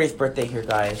on my 40th birthday here,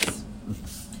 guys.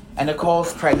 And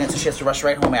Nicole's pregnant, so she has to rush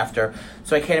right home after.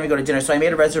 So I can't even go to dinner. So I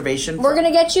made a reservation. We're going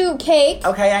to get you cake.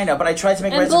 Okay, I know, but I tried to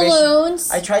make a reservation. And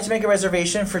balloons. I tried to make a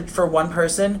reservation for one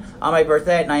person on my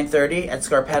birthday at 9:30 at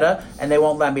Scarpetta, and they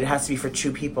won't let me. It has to be for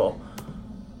 2 people.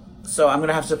 So I'm going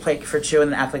to have to play for 2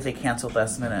 and then act like they canceled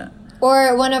last minute.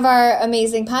 Or one of our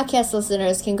amazing podcast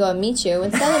listeners can go and meet you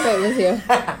and celebrate with you.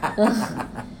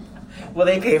 Will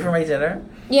they pay for my dinner?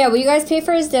 Yeah, will you guys pay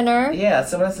for his dinner? Yeah,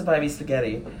 someone has to buy me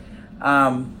spaghetti.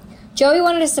 Joey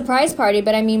wanted a surprise party,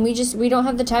 but I mean, we don't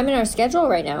have the time in our schedule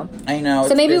right now. I know.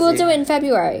 So maybe we'll do it in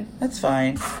February. That's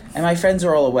fine. And my friends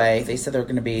are all away. They said they're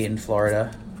going to be in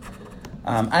Florida.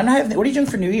 What are you doing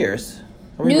for New Year's?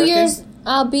 New Year's,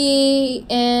 I'll be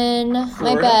in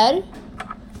my bed.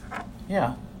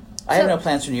 Yeah. I have no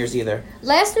plans for New Year's either.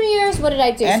 Last New Year's, what did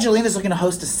I do? Angelina's looking to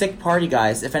host a sick party,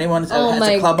 guys. If anyone is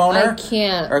a club owner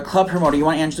or a club promoter, you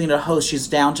want Angelina to host, she's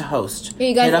down to host. Here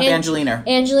you guys, hit up Angelina.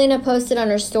 Angelina posted on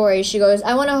her story. She goes,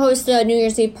 I want to host a New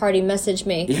Year's Eve party. Message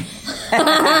me.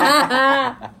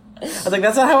 I was like,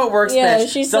 that's not how it works,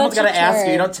 bitch. Someone's got to ask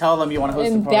you. You don't tell them you want to host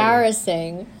a party.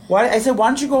 Embarrassing. I said, why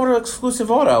don't you go to Exclusive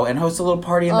Auto and host a little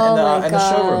party in the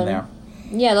showroom there?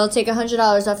 Yeah, they'll take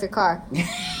 $100 off your car.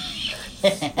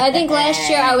 I think last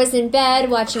year I was in bed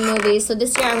watching movies, so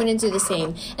this year I'm going to do the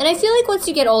same. And I feel like once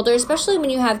you get older, especially when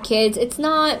you have kids, it's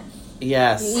not...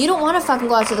 Yes. You don't want to fucking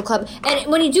go out to the club. And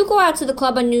when you do go out to the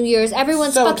club on New Year's,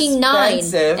 everyone's so fucking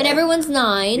expensive. 9. And everyone's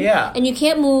 9. Yeah. And you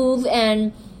can't move.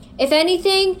 And if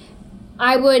anything,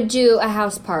 I would do a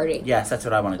house party. Yes, that's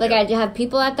what I want to do. Like, I'd have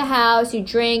people at the house, you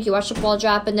drink, you watch the ball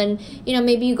drop, and then,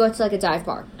 maybe you go to, like, a dive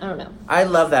bar. I don't know. I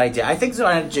love that idea. I think that's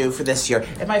what I'm going to do for this year.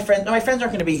 If my friends aren't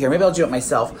going to be here, maybe I'll do it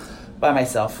by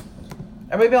myself.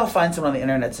 Or maybe I'll find someone on the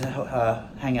internet to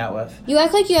hang out with. You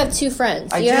act like you have 2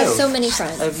 friends. I do. Have so many I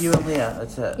friends. have you and Leah.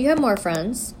 That's it. You have more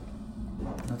friends.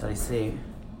 Not that I see.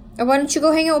 Or why don't you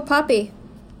go hang out with Poppy?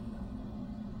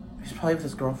 He's probably with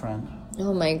his girlfriend.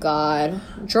 Oh my god.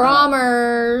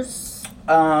 Dramas.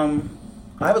 I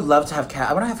would love to have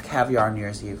I want to have caviar on New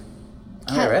Year's Eve.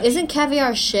 Isn't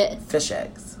caviar shit? Fish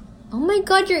eggs. Oh my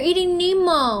god, you're eating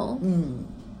Nemo.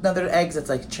 No, they're eggs. It's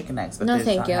like chicken eggs, but No, they're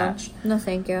thank not you. hatched. No,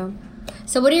 thank you.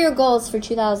 So what are your goals for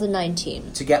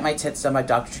 2019? To get my tits done by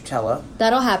Dr. Tutela.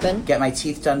 That'll happen. Get my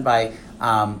teeth done by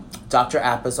Dr.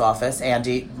 Appa's office,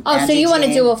 Andy. Oh, Andy so you want to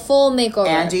Jean- do a full makeover.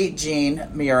 Andy Jean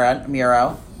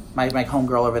Miro, my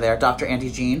homegirl over there, Dr.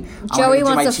 Andy Jean. Joey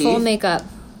wants a full makeup.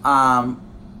 I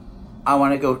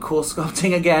want to go cool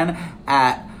sculpting again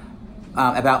at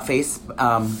About Face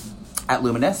at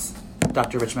Luminous,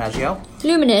 Dr. Rich Maggio.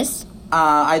 Luminous.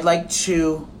 I'd like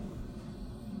to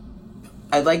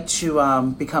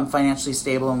become financially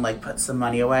stable and like put some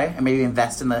money away and maybe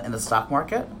invest in the stock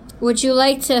market. Would you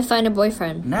like to find a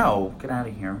boyfriend? No, get out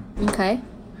of here. Okay.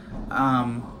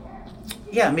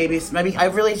 Yeah, maybe I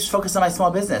really just focus on my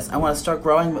small business. I want to start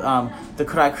growing the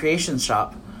Kodai Creations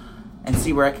shop and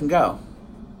see where I can go.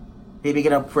 Maybe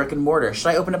get a brick and mortar. Should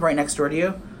I open up right next door to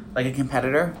you, like a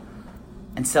competitor,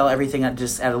 and sell everything at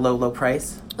a low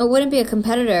price? It wouldn't be a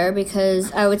competitor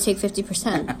because I would take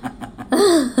 50%.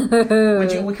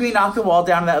 Can we knock the wall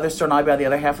down in that other store and I'll buy the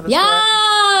other half of the store?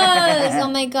 Yes! Oh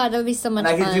my god, that would be so much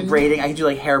And I fun. could do braiding. I could do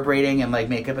like hair braiding and like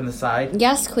makeup on the side.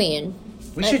 Yes, queen.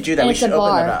 We should do that. And We it's should a open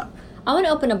bar. it up. I want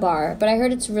to open a bar, but I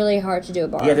heard it's really hard to do a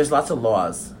bar. Yeah, there's lots of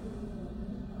laws.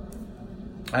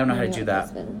 I don't know how to do that.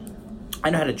 Husband. I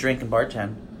know how to drink and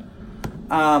bartend.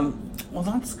 Well,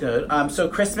 that's good. So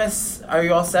Christmas, are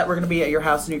you all set? We're going to be at your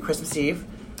house on your Christmas Eve.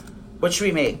 What should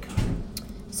we make?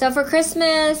 So for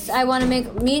Christmas, I want to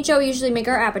make... Me and Joe usually make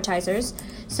our appetizers.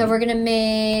 So we're going to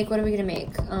make... What are we going to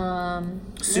make?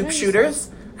 Soup shooters?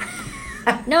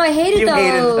 No, I hated You those.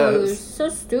 hated those. So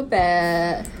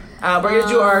stupid. We're going to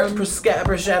do our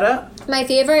bruschetta. My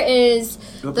favorite is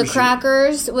What the prosciutto?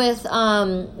 crackers with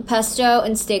pesto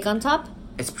and steak on top.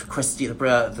 It's the crostini, the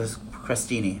bread.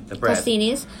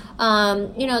 Crostinis.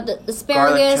 The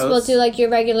asparagus. toast. We'll do like your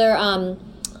regular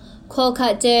cold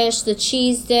cut dish, the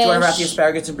cheese dish. Do you want to wrap the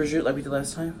asparagus in prosciutto like we did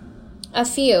last time? A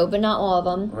few, but not all of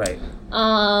them. Right.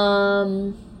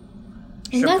 And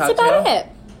Shrimp that's cocktail? about it.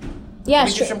 Yeah,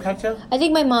 Did we do shrimp cocktail? I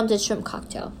think my mom did shrimp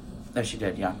cocktail. No, she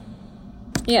did, yeah.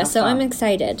 Yeah, so fun. I'm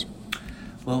excited.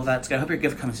 Well, that's good. I hope your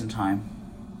gift comes in time.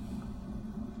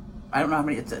 I don't know how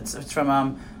many. It's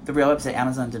from the real website.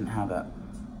 Amazon didn't have it.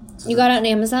 You got it on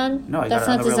Amazon? No, I That's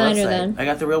got it on not the real designer website. then. I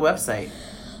got the real website.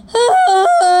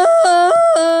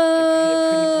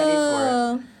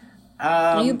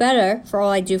 You better, for all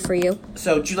I do for you.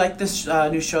 So, do you like this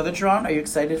new show that you're on? Are you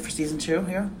excited for season 2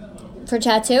 here? For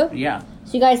tattoo? Yeah.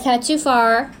 So you guys, Tattoo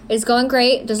Far is going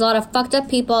great. There's a lot of fucked up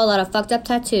people, a lot of fucked up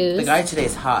tattoos. The guy today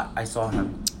is hot. I saw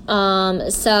him.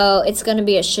 So it's gonna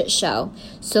be a shit show.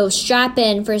 So strap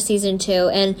in for season 2.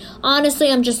 And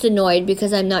honestly, I'm just annoyed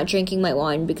because I'm not drinking my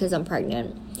wine because I'm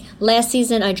pregnant. Last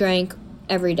season, I drank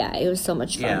every day. It was so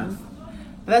much fun. Yeah.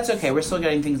 But that's okay. We're still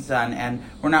getting things done, and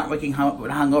we're not looking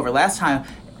hungover. Last time,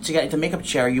 to get the makeup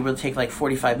chair, you would take like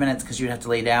 45 minutes because you'd have to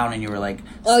lay down and you were like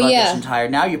sluggish and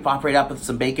tired. Now you pop right up with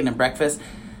some bacon and breakfast,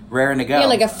 raring to go. Yeah,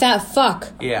 like a fat fuck.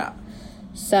 Yeah.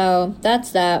 So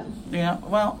that's that. Yeah.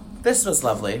 Well, this was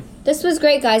lovely. This was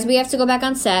great, guys. We have to go back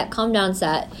on set. Calm down,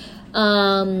 set.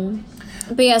 But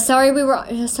yeah, sorry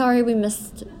we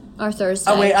missed our Thursday.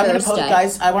 Oh wait, I'm gonna post, Thursday.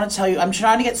 guys. I want to tell you, I'm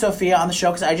trying to get Sophia on the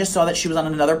show because I just saw that she was on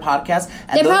another podcast.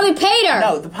 And They probably paid her.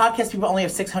 No, the podcast people only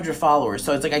have 600 followers,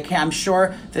 so it's like I can't. I'm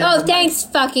sure. Oh, thanks,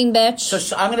 fucking bitch.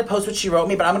 So I'm gonna post what she wrote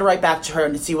me, but I'm gonna write back to her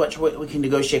and see what we can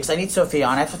negotiate because I need Sophia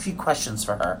on. I have a few questions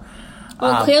for her.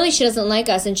 Well, clearly she doesn't like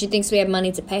us, and she thinks we have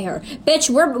money to pay her. Bitch,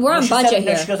 we're on budget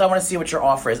here. She goes, I want to see what your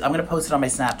offer is. I'm going to post it on my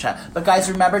Snapchat. But guys,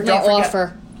 remember,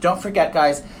 don't forget,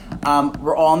 guys,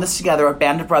 we're all in this together, a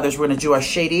band of brothers. We're going to do our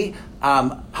shady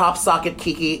Pop Socket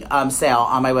Kiki sale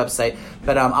on my website.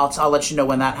 But I'll let you know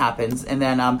when that happens. And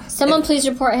then someone please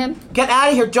report him. Get out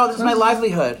of here, Joe. This is my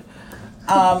livelihood.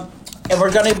 And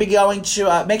we're going to be going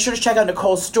to, make sure to check out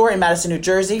Nicole's store in Madison, New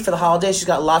Jersey for the holidays. She's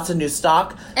got lots of new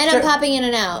stock. And I'm popping in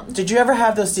and out. Did you ever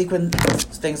have those sequin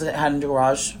things that had in the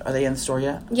garage? Are they in the store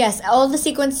yet? Yes, all the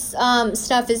sequence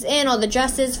stuff is in, all the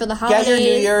dresses for the holidays. Get your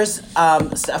New Year's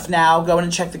stuff now. Go in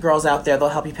and check the girls out there. They'll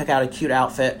help you pick out a cute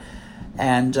outfit.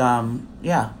 And,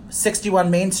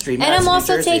 61 Main Street, Madison, and I'm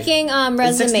also New Jersey. taking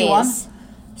resumes.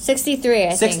 63, I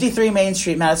think. 63 Main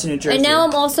Street, Madison, New Jersey. And now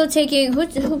I'm also taking...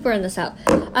 Who burned this out?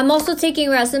 I'm also taking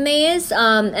resumes,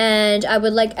 and I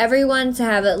would like everyone to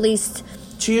have at least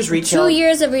 2 years retail. 2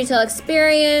 years of retail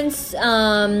experience.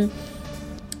 And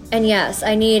yes,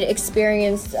 I need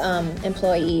experienced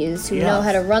employees who know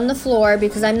how to run the floor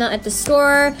because I'm not at the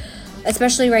store,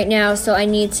 especially right now, so I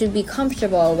need to be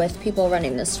comfortable with people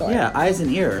running the store. Yeah, eyes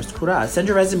and ears. Kura. Send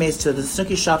your resumes to the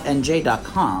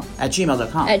SnookiShopNJ.com at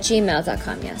gmail.com. At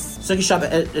gmail.com, yes.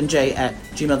 SnookiShopNJ at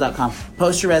gmail.com.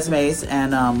 Post your resumes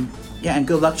and and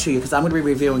good luck to you because I'm going to be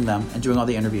reviewing them and doing all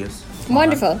the interviews.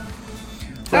 Wonderful. All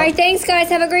right, thanks, guys.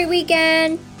 Have a great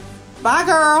weekend. Bye,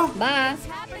 girl. Bye.